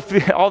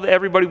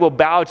everybody will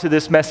bow to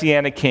this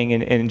Messianic king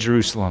in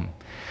Jerusalem.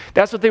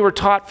 That's what they were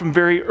taught from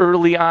very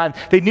early on.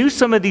 They knew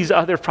some of these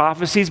other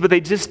prophecies, but they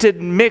just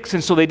didn't mix,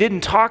 and so they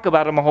didn't talk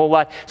about them a whole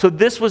lot. So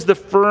this was the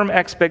firm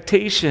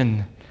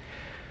expectation.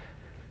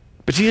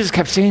 But Jesus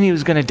kept saying he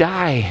was going to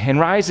die and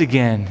rise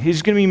again. He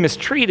was going to be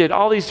mistreated,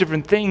 all these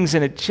different things,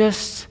 and it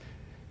just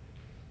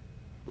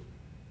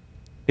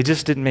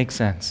didn't make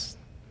sense.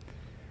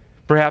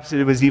 Perhaps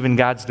it was even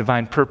God's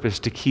divine purpose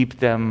to keep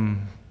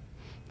them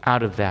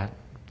out of that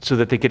so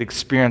that they could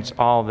experience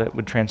all that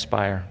would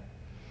transpire.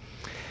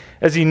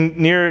 As he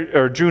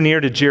drew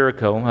near to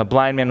Jericho, a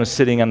blind man was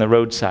sitting on the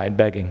roadside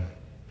begging.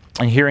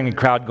 And hearing a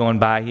crowd going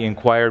by, he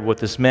inquired what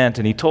this meant,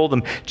 and he told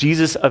them,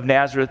 Jesus of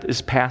Nazareth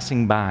is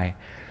passing by.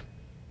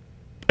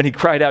 And he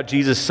cried out,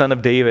 Jesus, Son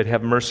of David,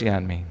 have mercy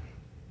on me.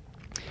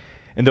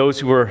 And those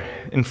who were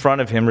in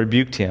front of him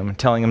rebuked him,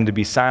 telling him to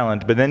be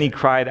silent. But then he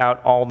cried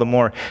out all the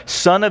more,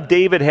 Son of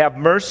David, have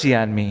mercy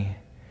on me.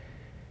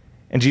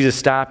 And Jesus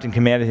stopped and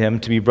commanded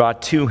him to be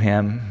brought to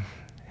him.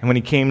 And when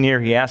he came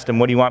near, he asked him,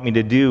 what do you want me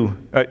to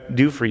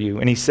do for you?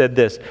 And he said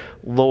this,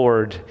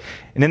 Lord.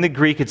 And in the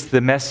Greek, it's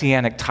the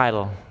messianic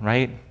title,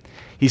 right?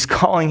 He's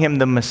calling him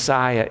the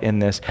Messiah in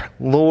this.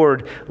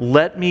 Lord,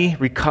 let me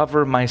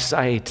recover my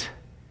sight.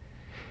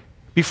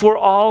 Before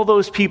all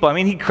those people,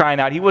 he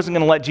crying out. He wasn't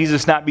going to let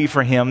Jesus not be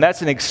for him.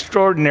 That's an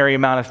extraordinary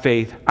amount of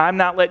faith. I'm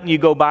not letting you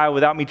go by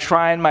without me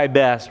trying my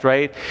best,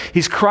 right?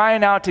 He's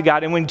crying out to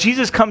God. And when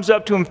Jesus comes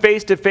up to him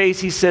face to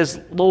face, he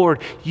says,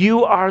 Lord,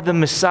 you are the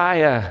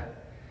Messiah.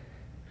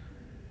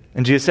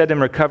 And Jesus said to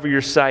him, recover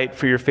your sight,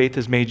 for your faith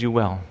has made you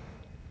well.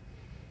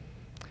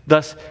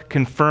 Thus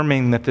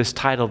confirming that this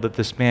title that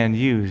this man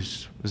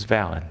used was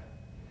valid.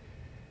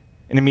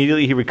 And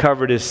immediately he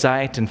recovered his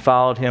sight and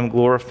followed him,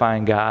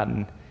 glorifying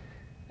God.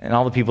 And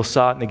all the people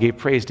saw it and they gave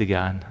praise to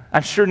God.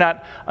 I'm sure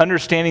not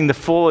understanding the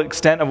full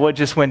extent of what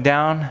just went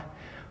down.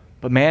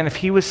 But man, if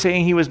he was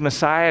saying he was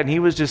Messiah and he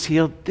was just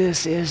healed,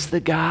 this is the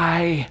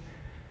guy.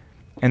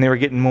 And they were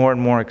getting more and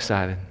more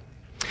excited.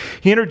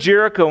 He entered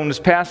Jericho and was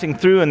passing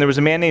through, and there was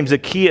a man named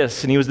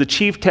Jacchaeus, and he was the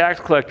chief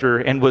tax collector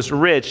and was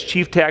rich.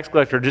 Chief tax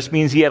collector just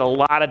means he had a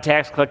lot of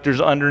tax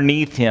collectors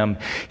underneath him.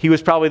 He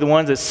was probably the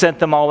ones that sent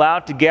them all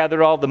out to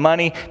gather all the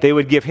money. They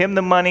would give him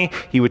the money.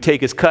 He would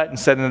take his cut and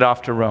send it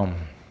off to Rome.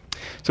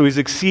 So he's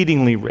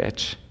exceedingly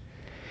rich.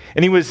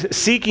 And he was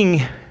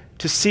seeking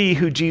to see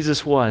who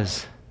Jesus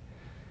was.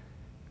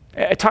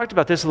 I talked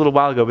about this a little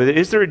while ago, but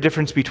is there a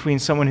difference between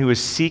someone who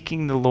is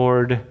seeking the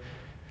Lord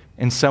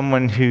and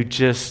someone who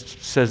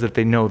just says that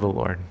they know the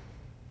Lord?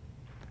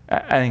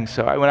 I think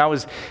so. When I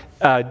was,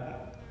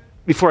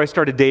 before I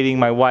started dating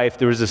my wife,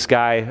 there was this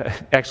guy,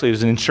 actually it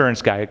was an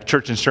insurance guy, a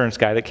church insurance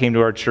guy that came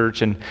to our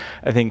church, and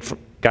I think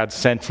God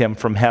sent him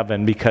from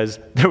heaven because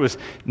there was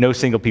no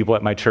single people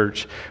at my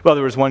church. Well,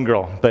 there was one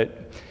girl,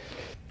 but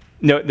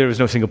No, there was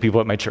no single people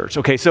at my church.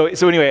 Okay, so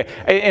anyway,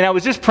 and I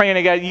was just praying,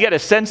 you got to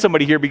send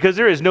somebody here because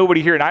there is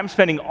nobody here, and I'm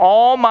spending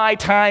all my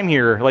time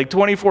here, like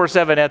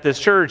 24/7 at this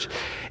church.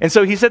 And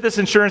so he sent this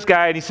insurance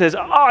guy, and he says,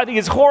 I think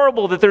it's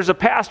horrible that there's a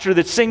pastor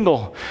that's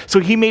single. So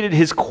he made it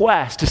his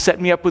quest to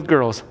set me up with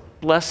girls.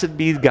 Blessed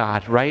be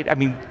God, right? I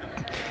mean,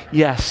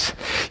 yes.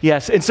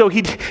 And so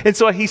he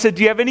said,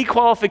 do you have any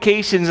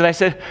qualifications? And I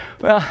said,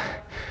 well,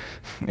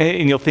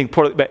 and you'll think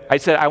poorly, but I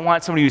said, I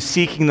want somebody who's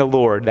seeking the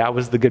Lord. That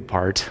was the good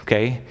part,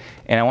 okay?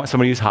 And I want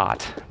somebody who's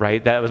hot,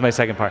 right? That was my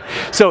second part.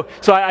 So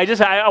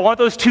I want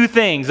those two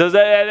things. Those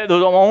are the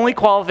only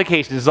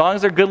qualifications. As long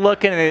as they're good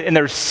looking and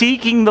they're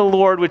seeking the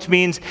Lord, which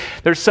means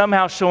they're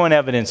somehow showing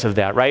evidence of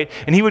that, right?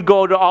 And he would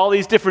go to all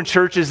these different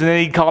churches, and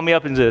then he'd call me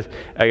up and say,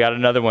 I got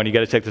another one. You got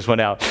to check this one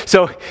out.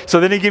 So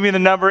then he'd give me the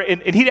number,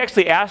 and he'd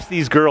actually ask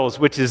these girls,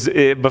 which is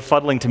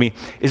befuddling to me,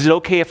 is it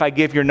okay if I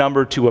give your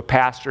number to a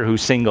pastor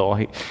who's single?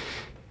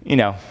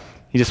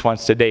 He just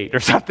wants to date or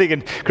something.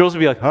 And girls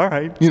would be like, all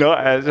right.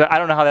 I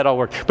don't know how that all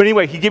worked. But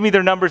anyway, he'd give me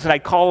their numbers, and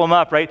I'd call them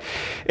up, right?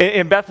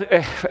 And Beth,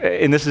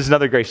 and this is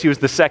another grace, she was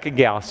the second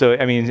gal. So,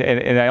 I mean,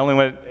 and I only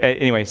went,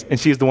 anyways, and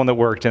she's the one that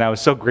worked, and I was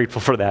so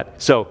grateful for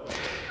that. So,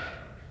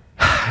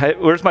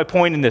 where's my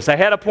point in this? I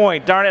had a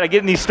point. Darn it, I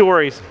get in these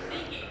stories.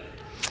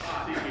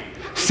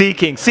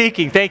 Seeking.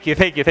 Thank you.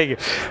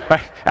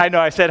 I know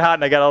I said hot,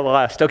 and I got all the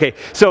last. Okay,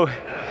 so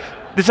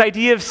this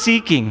idea of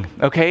seeking,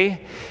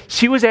 okay?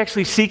 She was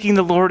actually seeking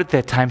the Lord at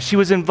that time. She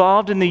was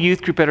involved in the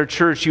youth group at her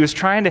church. She was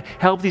trying to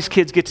help these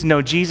kids get to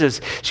know Jesus.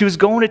 She was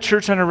going to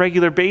church on a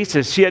regular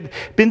basis. She had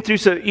been through,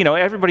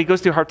 everybody goes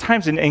through hard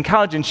times in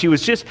college, and she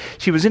was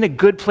in a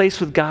good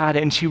place with God,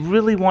 and she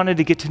really wanted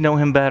to get to know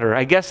him better.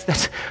 I guess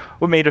that's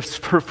what made her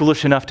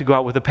foolish enough to go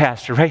out with a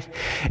pastor, right?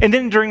 And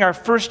then during our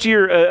first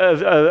year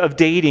of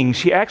dating,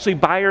 she actually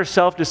by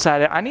herself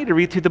decided, I need to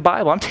read through the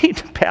Bible. I'm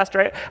dating a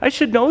pastor. I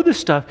should know this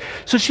stuff.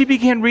 So she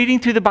began reading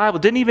through the Bible.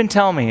 Didn't even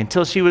tell me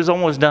until she was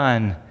almost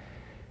done.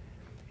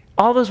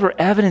 All those were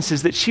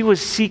evidences that she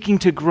was seeking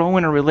to grow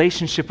in a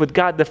relationship with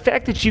God. The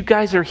fact that you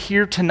guys are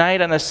here tonight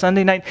on a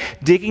Sunday night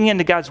digging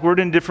into God's Word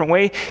in a different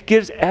way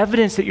gives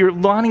evidence that you're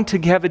wanting to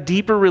have a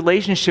deeper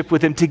relationship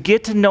with Him, to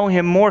get to know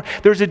Him more.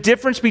 There's a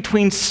difference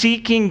between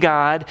seeking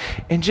God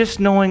and just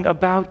knowing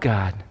about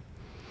God.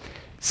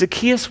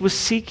 Zacchaeus was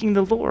seeking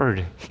the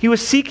Lord. He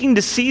was seeking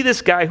to see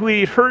this guy who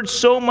he had heard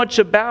so much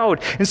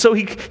about. And so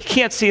he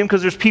can't see him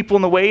because there's people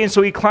in the way. And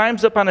so he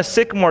climbs up on a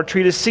sycamore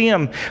tree to see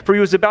him, for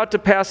he was about to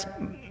pass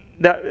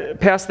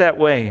that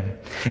way.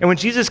 And when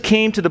Jesus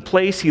came to the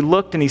place, he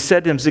looked and he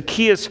said to him,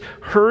 Zacchaeus,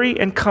 hurry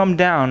and come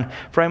down,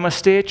 for I must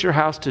stay at your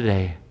house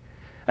today.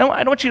 I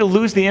don't want you to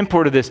lose the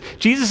import of this.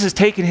 Jesus is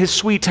taking his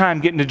sweet time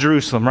getting to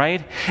Jerusalem,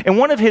 right? And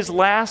one of his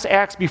last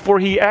acts before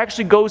he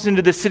actually goes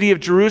into the city of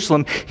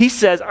Jerusalem, he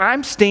says,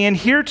 I'm staying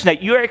here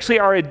tonight. You actually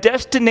are a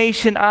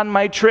destination on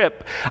my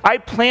trip. I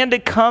plan to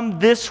come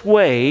this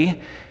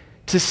way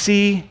to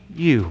see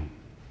you.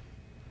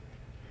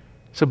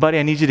 So, buddy,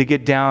 I need you to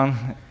get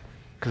down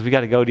because we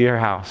got to go to your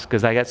house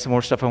because I got some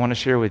more stuff I want to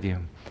share with you.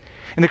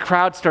 And the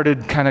crowd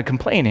started kind of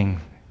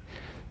complaining.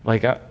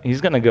 Like,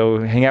 he's going to go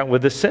hang out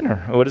with the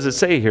sinner. What does it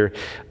say here?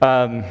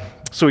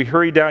 So he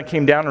hurried down,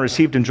 came down, and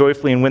received him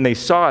joyfully. And when they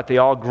saw it, they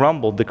all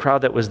grumbled, the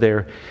crowd that was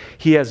there.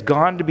 He has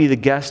gone to be the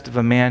guest of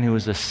a man who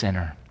is a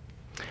sinner.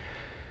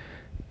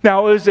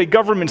 Now, it was a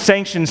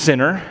government-sanctioned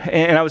sinner,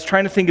 and I was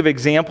trying to think of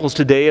examples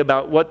today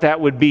about what that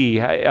would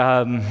be.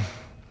 And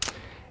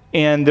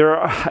there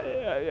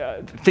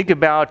are, think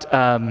about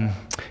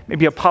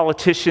maybe a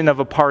politician of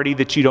a party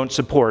that you don't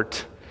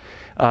support.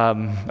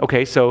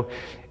 Okay, so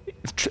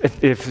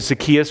if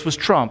Zacchaeus was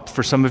Trump,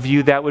 for some of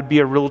you, that would be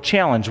a real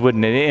challenge,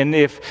 wouldn't it? And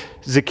if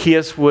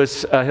Zacchaeus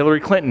was Hillary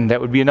Clinton, that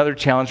would be another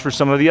challenge for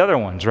some of the other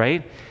ones,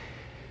 right?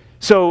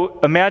 So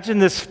imagine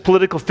this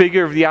political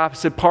figure of the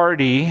opposite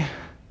party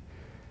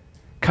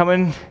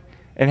coming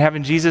and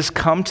having Jesus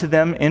come to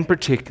them in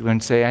particular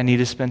and say, I need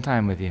to spend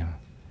time with you.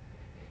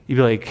 You'd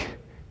be like,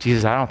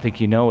 Jesus, I don't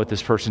think you know what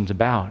this person's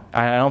about.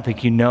 I don't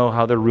think you know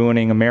how they're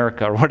ruining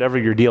America or whatever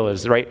your deal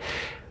is, right?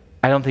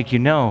 I don't think you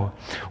know.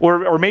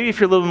 Or maybe if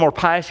you're a little more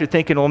pious, you're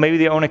thinking, well, maybe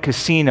they own a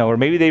casino, or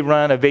maybe they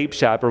run a vape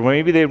shop, or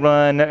maybe they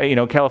run,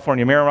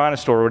 California marijuana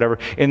store or whatever,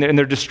 and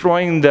they're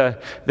destroying the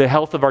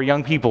health of our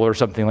young people or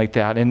something like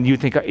that. And you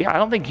think, yeah, I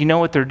don't think you know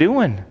what they're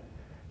doing.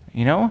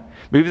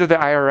 Maybe they're the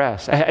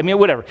IRS. I mean,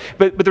 whatever.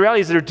 But the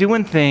reality is they're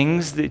doing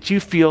things that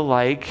you feel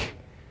like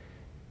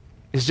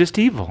is just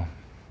evil.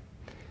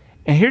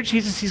 And here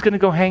Jesus, he's going to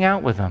go hang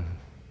out with them,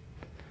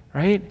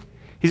 right?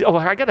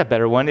 I got a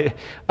better one.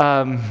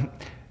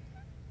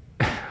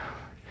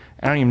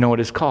 I don't even know what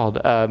it's called.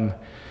 Kind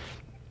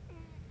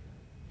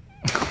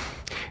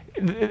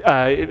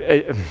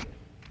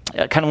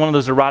of one of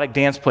those erotic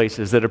dance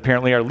places that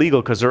apparently are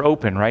legal because they're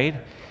open, right?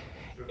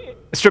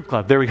 Strip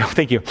club. There we go.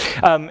 Thank you.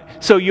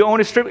 So you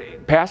own a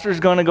strip. Pastor's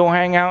going to go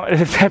hang out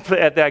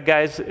at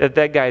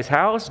that guy's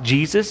house.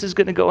 Jesus is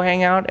going to go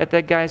hang out at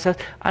that guy's house.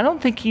 I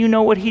don't think you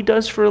know what he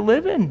does for a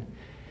living.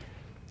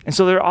 And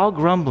so they're all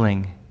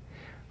grumbling.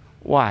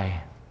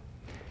 Why?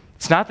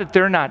 It's not that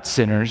they're not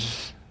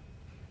sinners,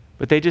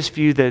 but they just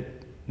view that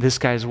this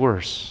guy's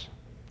worse.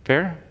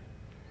 Fair?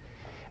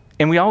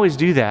 And we always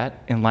do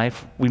that in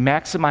life. We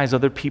maximize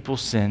other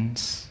people's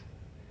sins,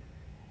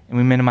 and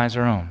we minimize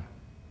our own.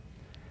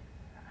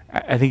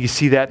 I think you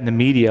see that in the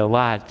media a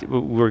lot.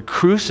 We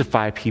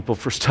crucify people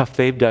for stuff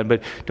they've done,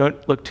 but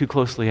don't look too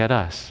closely at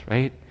us,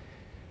 right?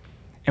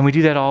 And we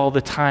do that all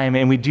the time,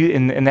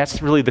 and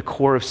that's really the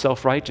core of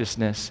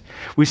self-righteousness.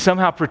 We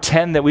somehow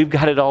pretend that we've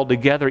got it all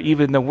together,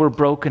 even though we're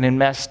broken and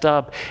messed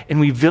up, and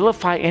we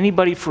vilify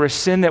anybody for a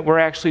sin that we're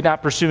actually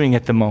not pursuing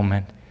at the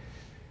moment.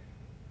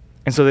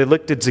 And so they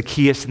looked at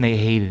Zacchaeus and they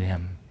hated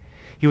him.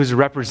 He was a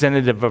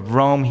representative of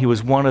Rome. He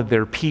was one of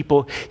their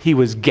people. He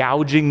was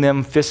gouging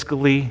them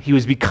fiscally. He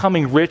was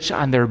becoming rich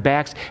on their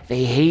backs.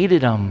 They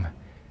hated him.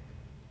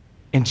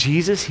 And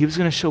Jesus, he was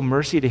going to show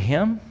mercy to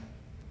him?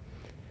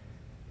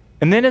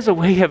 And then as a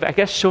way of, I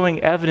guess,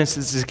 showing evidence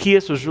that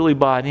Zacchaeus was really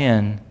bought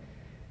in,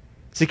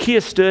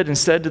 Zacchaeus stood and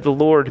said to the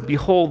Lord,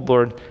 "Behold,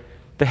 Lord,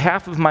 the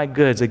half of my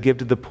goods I give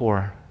to the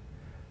poor."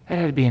 That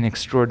had to be an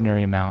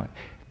extraordinary amount.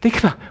 Think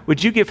about,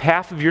 would you give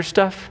half of your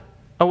stuff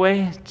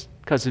away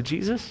because of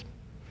Jesus?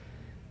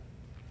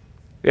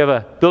 We have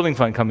a building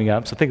fund coming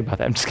up, so think about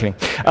that. I'm just kidding.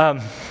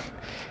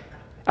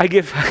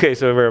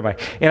 So where am I?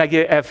 And I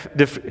give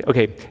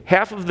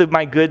half of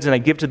my goods and I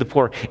give to the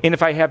poor. And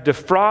if I have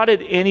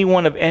defrauded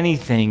anyone of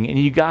anything, and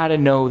you got to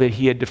know that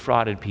he had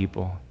defrauded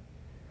people,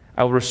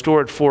 I will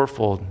restore it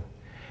fourfold.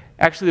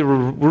 Actually, the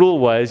rule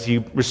was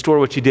you restore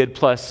what you did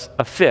plus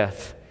a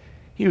fifth.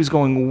 He was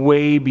going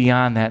way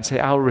beyond that and said,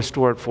 I will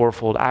restore it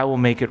fourfold. I will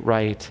make it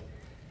right.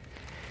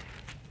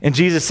 And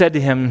Jesus said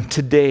to him,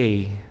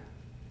 today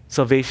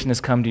salvation has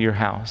come to your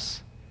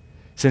house,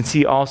 since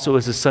he also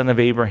is the son of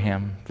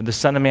Abraham. For the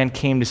Son of Man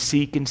came to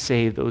seek and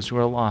save those who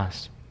are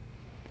lost.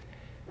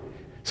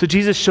 So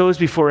Jesus shows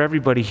before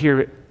everybody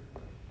here,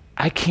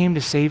 I came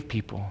to save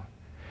people.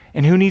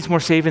 And who needs more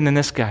saving than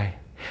this guy?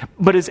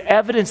 But as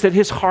evidence that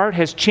his heart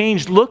has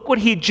changed, look what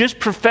he just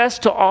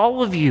professed to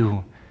all of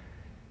you.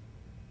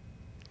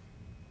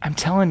 I'm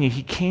telling you,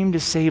 he came to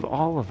save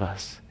all of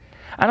us.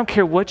 I don't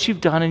care what you've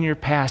done in your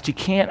past. You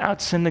can't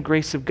out-sin the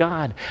grace of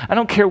God. I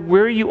don't care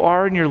where you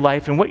are in your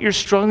life and what you're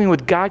struggling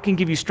with. God can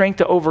give you strength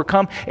to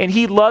overcome, and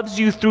he loves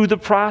you through the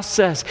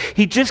process.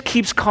 He just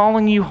keeps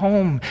calling you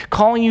home,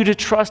 calling you to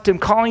trust him,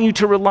 calling you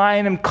to rely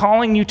on him,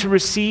 calling you to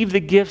receive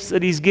the gifts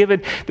that he's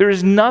given. There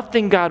is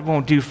nothing God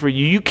won't do for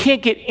you. You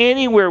can't get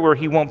anywhere where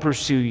he won't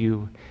pursue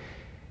you.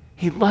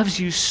 He loves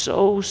you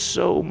so,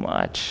 so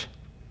much.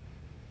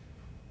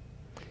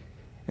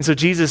 And so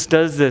Jesus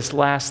does this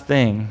last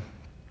thing.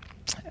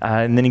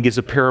 And then he gives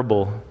a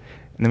parable.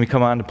 And then we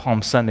come on to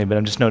Palm Sunday, but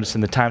I'm just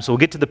noticing the time. So we'll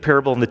get to the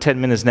parable in the 10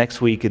 minutes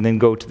next week and then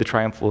go to the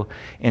triumphal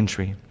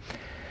entry.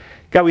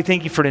 God, we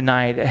thank you for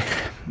tonight.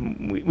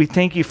 We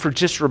thank you for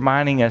just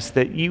reminding us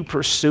that you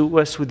pursue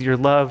us with your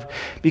love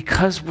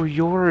because we're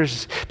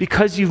yours,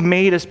 because you've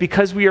made us,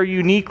 because we are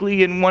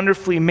uniquely and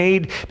wonderfully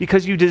made,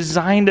 because you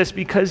designed us,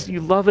 because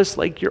you love us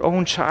like your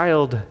own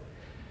child.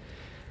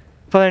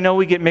 Father, I know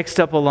we get mixed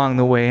up along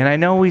the way, and I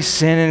know we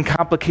sin and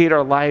complicate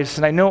our lives,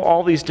 and I know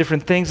all these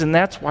different things, and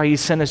that's why you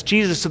sent us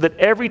Jesus, so that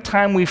every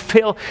time we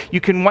fail,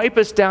 you can wipe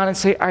us down and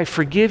say, I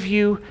forgive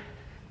you,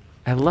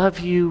 I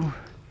love you,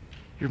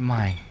 you're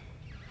mine.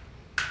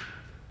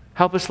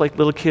 Help us like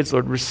little kids,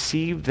 Lord,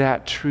 receive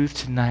that truth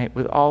tonight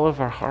with all of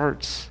our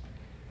hearts,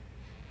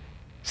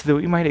 so that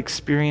we might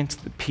experience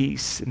the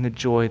peace and the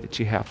joy that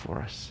you have for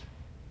us.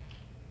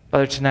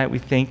 Father, tonight we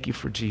thank you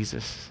for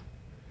Jesus.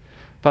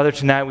 Father,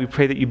 tonight we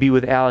pray that you be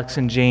with Alex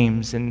and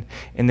James and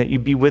that you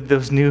be with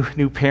those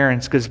new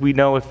parents, because we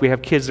know if we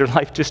have kids, their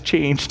life just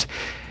changed.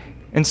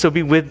 And so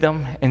be with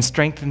them and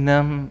strengthen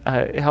them.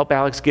 Help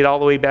Alex get all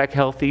the way back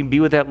healthy.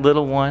 Be with that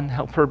little one.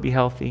 Help her be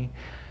healthy.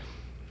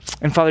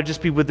 And Father,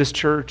 just be with this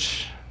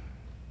church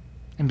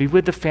and be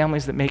with the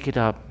families that make it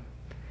up.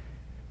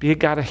 Be a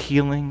God of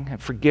healing, of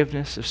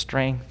forgiveness, of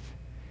strength,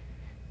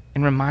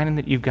 and remind them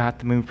that you've got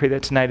them. And we pray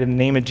that tonight in the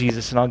name of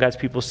Jesus, and all God's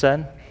people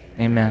said,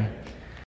 amen.